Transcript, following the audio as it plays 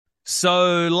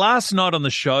So last night on the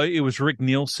show, it was Rick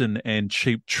Nielsen and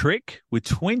Cheap Trick with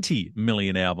 20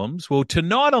 million albums. Well,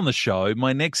 tonight on the show,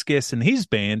 my next guest and his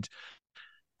band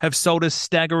have sold a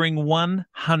staggering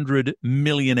 100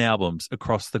 million albums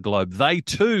across the globe. They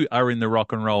too are in the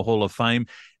Rock and Roll Hall of Fame,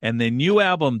 and their new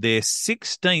album, their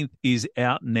 16th, is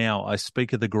out now. I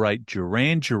speak of the great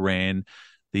Duran.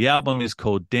 The album is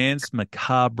called Dance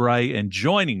Macabre, and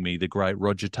joining me, the great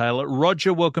Roger Taylor.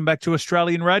 Roger, welcome back to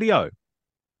Australian Radio.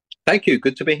 Thank you.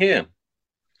 Good to be here.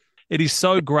 It is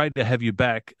so great to have you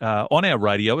back on our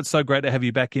radio. It's so great to have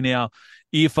you back in our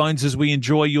earphones as we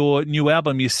enjoy your new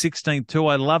album, your 16th too.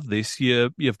 I love this.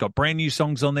 You've got brand new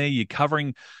songs on there. You're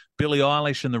covering Billie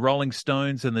Eilish and the Rolling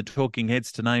Stones and the Talking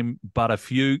Heads, to name but a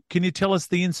few. Can you tell us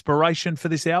the inspiration for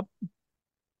this album?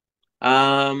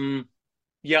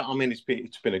 Yeah, I mean, it's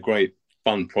been a great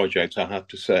fun project, I have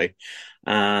to say,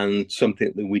 and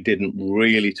something that we didn't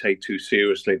really take too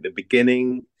seriously at the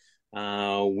beginning.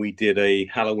 We did a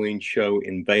Halloween show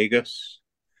in Vegas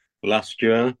last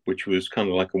year, which was kind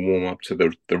of like a warm up to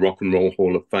the Rock and Roll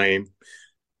Hall of Fame.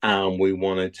 And we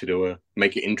wanted to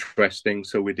make it interesting.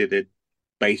 So we did it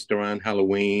based around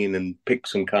Halloween and pick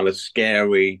some kind of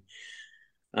scary,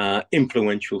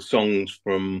 influential songs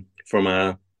from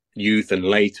our youth and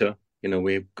later. You know,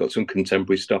 we've got some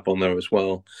contemporary stuff on there as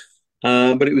well.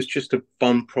 But it was just a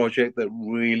fun project that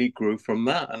really grew from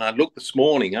that. And I looked this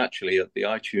morning, actually, at the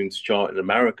iTunes chart in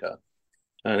America,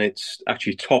 and it's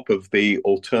actually top of the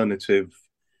alternative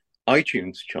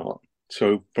iTunes chart.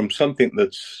 So from something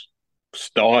that's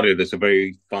started as a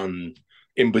very fun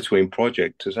in-between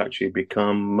project has actually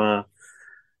become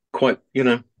quite,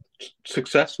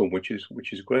 successful, which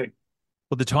is great.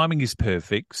 Well, the timing is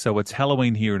perfect. So it's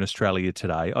Halloween here in Australia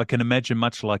today. I can imagine,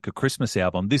 much like a Christmas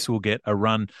album, this will get a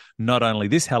run not only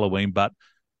this Halloween, but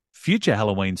future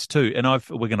Halloweens too. And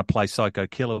we're going to play Psycho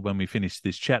Killer when we finish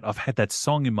this chat. I've had that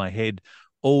song in my head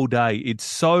all day. It's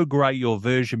so great, your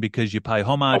version, because you pay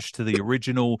homage to the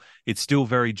original. It's still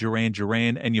very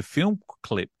Duran, and your film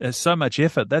clip, there's so much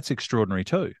effort. That's extraordinary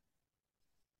too.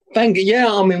 Thank you. Yeah,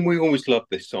 I mean, we always loved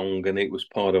this song, and it was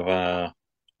part of our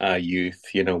youth.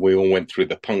 You know, we all went through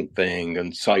the punk thing,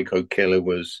 and Psycho Killer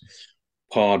was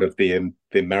part of the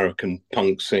American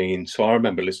punk scene. So I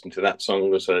remember listening to that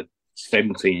song as a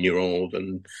 17-year-old,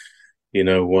 and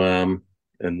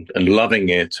and loving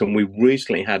it. And we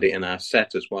recently had it in our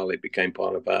set as well. It became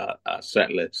part of our set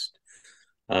list.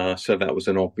 So that was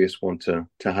an obvious one to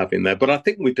have in there. But I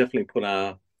think we definitely put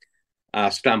our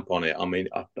stamp on it. I mean,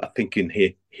 I think in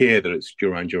here that it's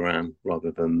Duran rather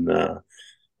than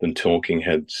Talking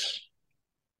Heads.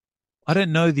 I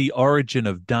don't know the origin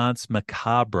of Dance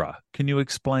Macabre. Can you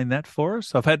explain that for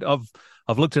us?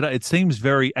 I've looked at it. It seems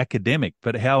very academic,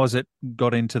 but how has it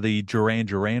got into the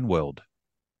Duran world?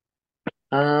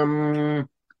 I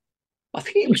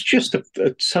think it was just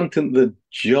something that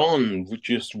John would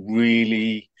just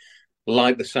really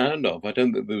like the sound of. I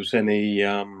don't think there was any.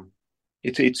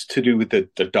 It's to do with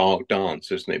the dark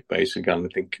dance, isn't it? Basically, and I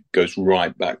think it goes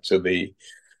right back to the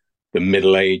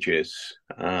Middle Ages.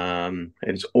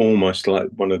 It's almost like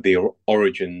one of the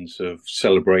origins of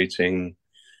celebrating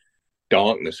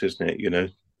darkness, isn't it? You know,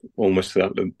 almost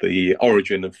like the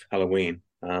origin of Halloween.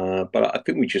 But I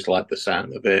think we just like the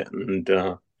sound of it. And,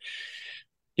 and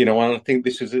I think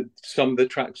this is some of the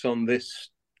tracks on this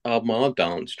album are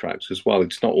dance tracks as well.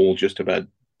 It's not all just about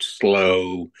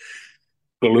slow,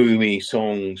 gloomy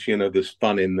songs. You know, there's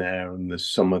fun in there, and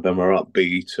there's some of them are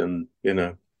upbeat and,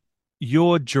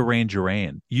 You're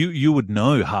Duran. You would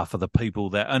know half of the people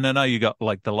that, and I know you got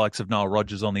like the likes of Nile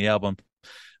Rodgers on the album,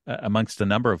 amongst a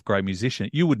number of great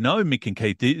musicians. You would know Mick and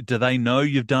Keith. Do they know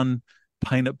you've done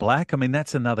Paint It Black? I mean,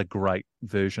 that's another great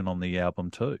version on the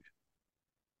album too.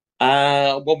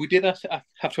 Well, we did have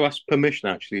to ask permission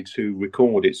actually to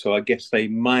record it, so I guess they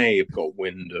may have got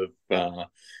wind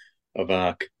of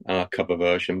our cover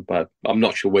version, but I'm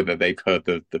not sure whether they've heard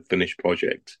the finished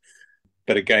project.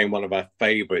 But again, one of our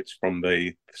favourites from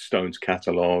the Stones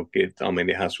catalogue. It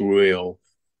has real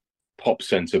pop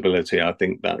sensibility. I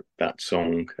think that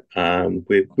song, and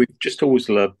we've just always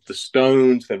loved the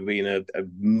Stones. They've been a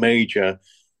major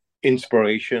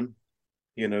inspiration.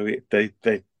 You know,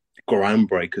 they're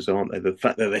groundbreakers, aren't they? The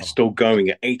fact that they're still going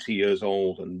at 80 years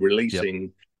old and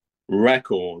releasing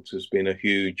records has been a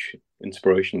huge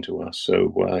inspiration to us.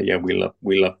 So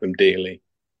we love them dearly.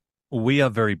 We are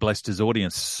very blessed as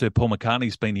audience. Sir Paul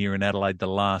McCartney's been here in Adelaide the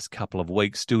last couple of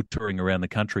weeks, still touring around the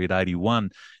country at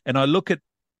 81. And I look at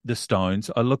the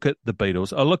Stones, I look at the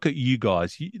Beatles, I look at you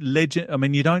guys, legend. I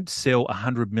mean, you don't sell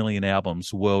 100 million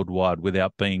albums worldwide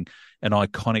without being an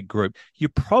iconic group.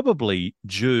 You're probably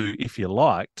due, if you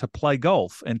like, to play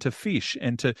golf and to fish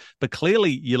but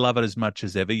clearly you love it as much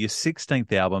as ever. Your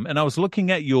 16th album, and I was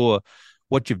looking at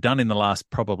what you've done in the last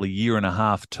probably year and a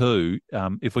half too,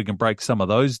 if we can break some of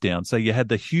those down. So you had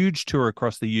the huge tour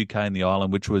across the UK and the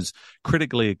island, which was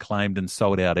critically acclaimed and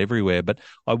sold out everywhere. But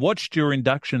I watched your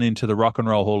induction into the Rock and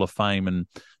Roll Hall of Fame and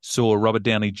saw Robert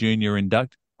Downey Jr.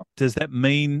 induct. Does that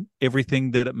mean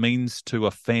everything that it means to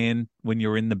a fan when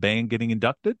you're in the band getting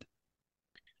inducted?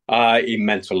 It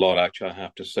meant a lot, actually. I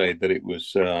have to say that it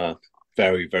was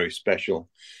very, very special.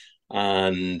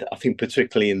 And I think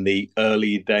particularly in the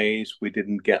early days, we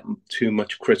didn't get too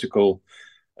much critical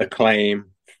acclaim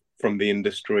from the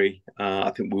industry. I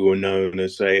think we were known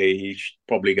as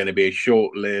probably going to be a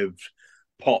short-lived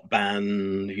pop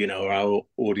band. You know, our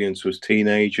audience was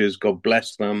teenagers, God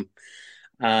bless them.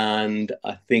 And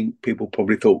I think people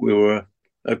probably thought we were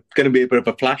going to be a bit of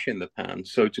a flash in the pan.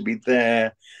 So to be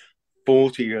there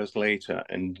 40 years later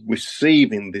and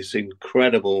receiving this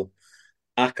incredible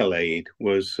accolade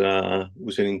was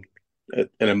an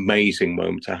amazing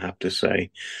moment, I have to say.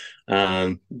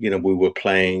 You know, we were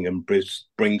playing, and Bruce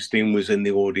Springsteen was in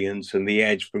the audience, and The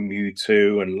Edge from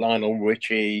U2, and Lionel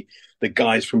Richie, the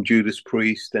guys from Judas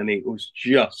Priest, and it was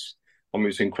just, I mean, it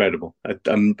was incredible,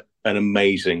 an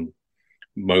amazing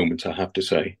moment, I have to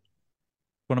say.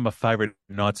 One of my favorite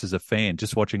nights as a fan,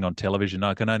 just watching on television.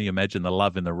 I can only imagine the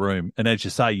love in the room. And as you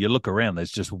say, you look around,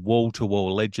 there's just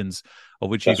wall-to-wall legends of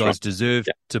which you That's guys right. deserve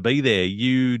Yeah. to be there.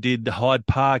 You did Hyde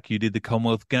Park, you did the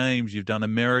Commonwealth Games, you've done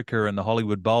America and the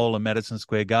Hollywood Bowl and Madison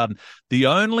Square Garden. The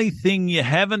only thing you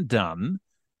haven't done,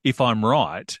 if I'm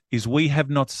right, is we have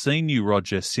not seen you,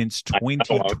 Roger, since I know,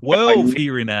 2012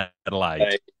 here in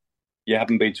Adelaide. you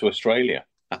haven't been to Australia.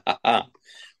 What are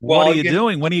Well, you you know,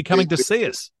 doing? When are you coming to see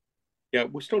us? yeah,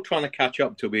 we're still trying to catch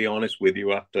up, to be honest with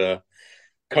you, after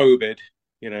COVID,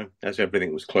 you know, as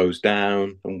everything was closed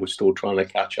down, and we're still trying to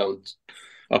catch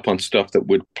up on stuff that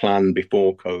we'd planned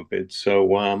before COVID. So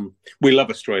we love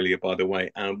Australia, by the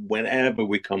way, and whenever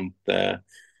we come there,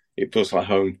 it feels like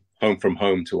home from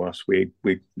home to us. We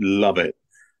love it.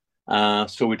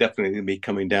 So we're definitely going to be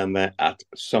coming down there at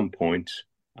some point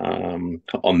on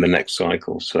the next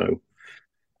cycle. So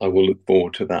I will look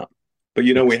forward to that. But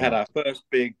you know, we had Excellent.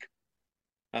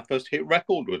 our first hit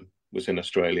record was in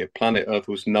Australia. Planet Earth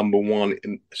was number one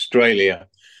in Australia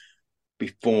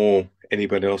before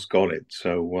anybody else got it.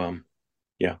 So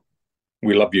yeah,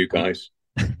 we love you We guys.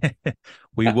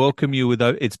 we welcome you with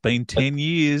it's been 10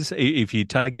 years. If you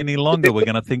take any longer, we're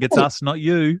going to think it's us, not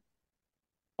you.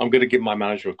 I'm going to give my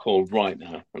manager a call right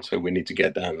now and say we need to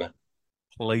get down there.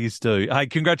 Please do. Hey,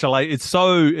 congratulations.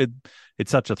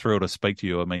 It's such a thrill to speak to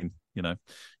you. I mean, you know,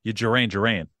 you're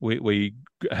Duran. We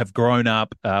have grown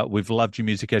up. We've loved your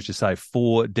music, as you say,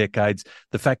 4 decades.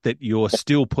 The fact that you're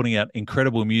still putting out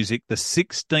incredible music. The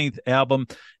 16th album,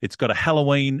 it's got a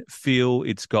Halloween feel.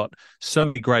 It's got so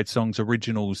many great songs,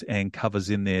 originals and covers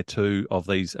in there too of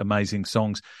these amazing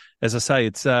songs. As I say,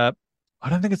 it's I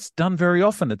don't think it's done very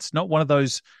often. It's not one of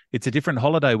those, it's a different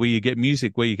holiday where you get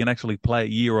music where you can actually play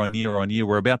it year on year on year.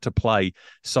 We're about to play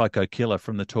Psycho Killer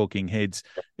from the Talking Heads.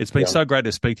 It's been Yeah, so great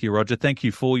to speak to you, Roger. Thank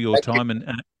you for your thank you. time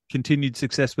and continued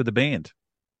success with the band.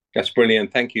 That's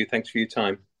brilliant. Thank you. Thanks for your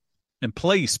time. And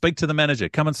please speak to the manager.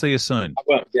 Come and see us soon.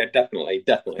 Well, yeah, definitely,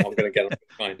 definitely. I'm going to get on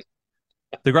the phone.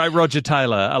 The great Roger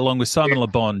Taylor, along with Simon Le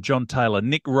Bon, John Taylor,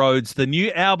 Nick Rhodes. The new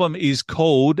album is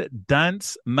called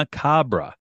Dance Macabre.